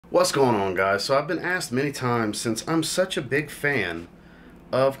What's going on, guys? So I've been asked many times, since I'm such a big fan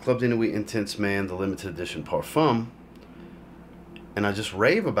of Club de Nuit Intense Man, the limited edition Parfum, and I just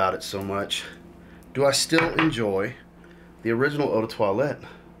rave about it so much, do I still enjoy the original Eau de Toilette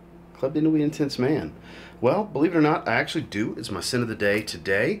Club de Nuit Intense Man? Well, believe it or not, I actually do. It's my scent of the day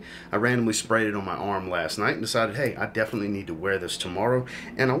today. I randomly sprayed it on my arm last night and decided, hey, I definitely need to wear this tomorrow.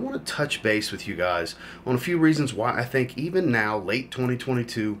 And I want to touch base with you guys on a few reasons why I think even now, late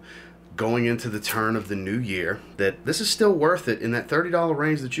 2022, going into the turn of the new year, that this is still worth it in that $30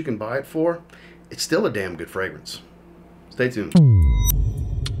 range that you can buy it for. It's still a damn good fragrance. Stay tuned.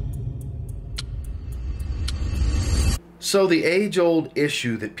 So the age-old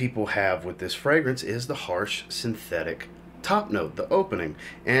issue that people have with this fragrance is the harsh synthetic top note, the opening.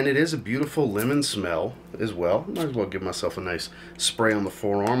 And it is a beautiful lemon smell as well. Might as well give myself a nice spray on the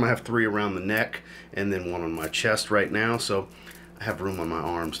forearm. I have 3 around the neck and then 1 on my chest right now, so I have room on my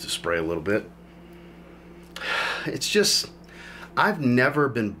arms to spray a little bit. It's just, I've never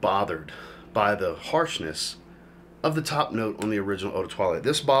been bothered by the harshness of the top note on the original Eau de Toilette.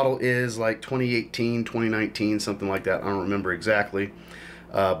 This bottle is like 2018, 2019, something like that. I don't remember exactly.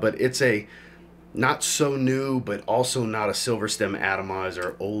 But it's a not so new, but also not a silver stem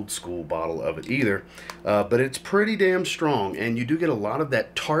atomizer, old school bottle of it either. But it's pretty damn strong, and you do get a lot of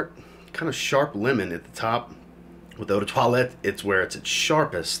that tart, kind of sharp lemon at the top. With Eau de Toilette, it's where it's its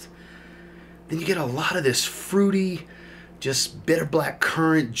sharpest. Then you get a lot of this fruity, just bitter black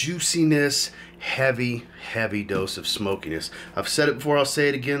currant juiciness, heavy dose of smokiness. I've said it before, I'll say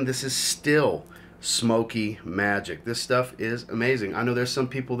it again, this is still smoky magic. This stuff is amazing. I know there's some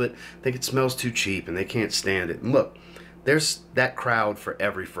people that think it smells too cheap and they can't stand it. And look, there's that crowd for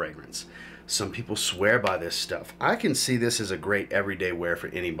every fragrance. Some people swear by this stuff. I can see this as a great everyday wear for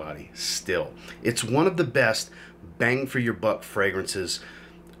anybody still. It's one of the best bang for your buck fragrances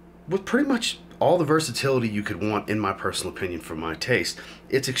with pretty much all the versatility you could want, in my personal opinion, for my taste.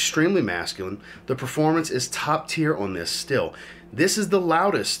 It's extremely masculine. The performance is top tier on this still. This is the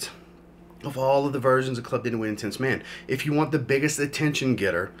loudest of all of the versions of Club de Nuit Intense Man. If you want the biggest attention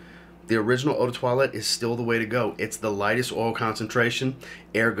getter, the original Eau de Toilette is still the way to go. It's the lightest oil concentration,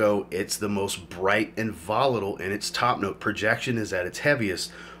 ergo it's the most bright and volatile in its top note. Projection is at its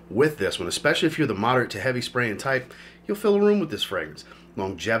heaviest with this one, especially if you're the moderate to heavy spraying type. You'll fill a room with this fragrance.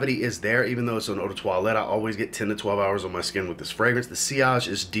 Longevity is there, even though it's an Eau de Toilette. I always get 10 to 12 hours on my skin with this fragrance. The sillage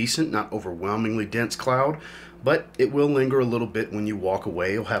is decent, not overwhelmingly dense cloud, but it will linger a little bit when you walk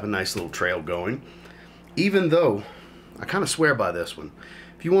away. You'll have a nice little trail going. Even though, I kind of swear by this one.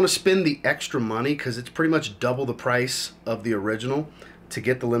 If you want to spend the extra money, because it's pretty much double the price of the original, to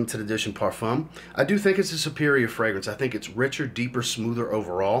get the limited edition Parfum, I do think it's a superior fragrance. I think it's richer, deeper, smoother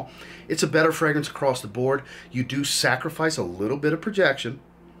overall. It's a better fragrance across the board. You do sacrifice a little bit of projection.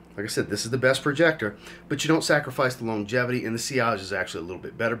 Like I said, this is the best projector, but you don't sacrifice the longevity, and the sillage is actually a little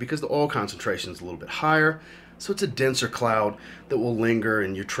bit better because the oil concentration is a little bit higher, so it's a denser cloud that will linger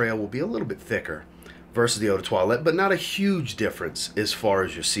and your trail will be a little bit thicker versus the Eau de Toilette, but not a huge difference as far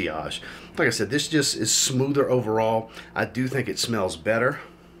as your sillage. Like I said, this just is smoother overall. I do think it smells better.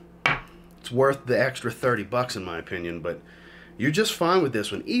 It's worth the extra 30 bucks in my opinion, but you're just fine with this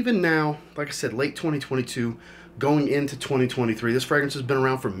one. Even now, like I said, late 2022, going into 2023, this fragrance has been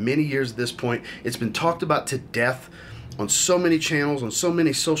around for many years at this point. It's been talked about to death on so many channels, on so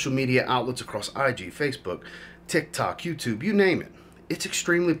many social media outlets across IG, Facebook, TikTok, YouTube, you name it. It's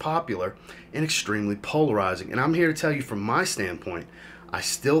extremely popular and extremely polarizing. And I'm here to tell you, from my standpoint, I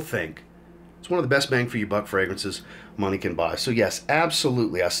still think it's one of the best bang for your buck fragrances money can buy. So yes,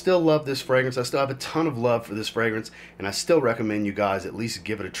 absolutely, I still love this fragrance. I still have a ton of love for this fragrance, and I still recommend you guys at least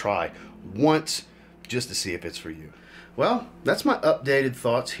give it a try once, just to see if it's for you. Well, that's my updated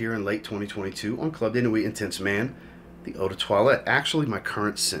thoughts here in late 2022 on Club de Nuit Intense Man, the Eau de Toilette, actually my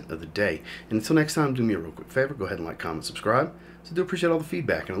current scent of the day. And until next time, do me a real quick favor, go ahead and like, comment, subscribe. So I do appreciate all the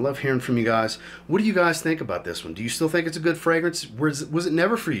feedback, and I love hearing from you guys. What do you guys think about this one? Do you still think it's a good fragrance? Was it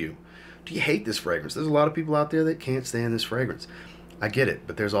never for you? Do you hate this fragrance? There's a lot of people out there that can't stand this fragrance. I get it,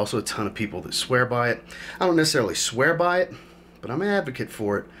 but there's also a ton of people that swear by it. I don't necessarily swear by it, but I'm an advocate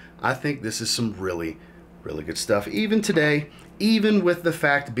for it. I think this is some really good stuff. Even today, even with the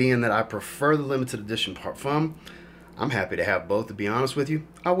fact being that I prefer the limited edition Parfum, I'm happy to have both, to be honest with you.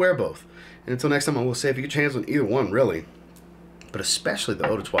 I'll wear both. And until next time, I will say, if you get a chance on either one, really, but especially the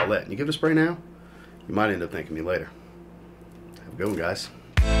Eau de Toilette, and you give it a spray now, you might end up thanking me later. Have a good one, guys.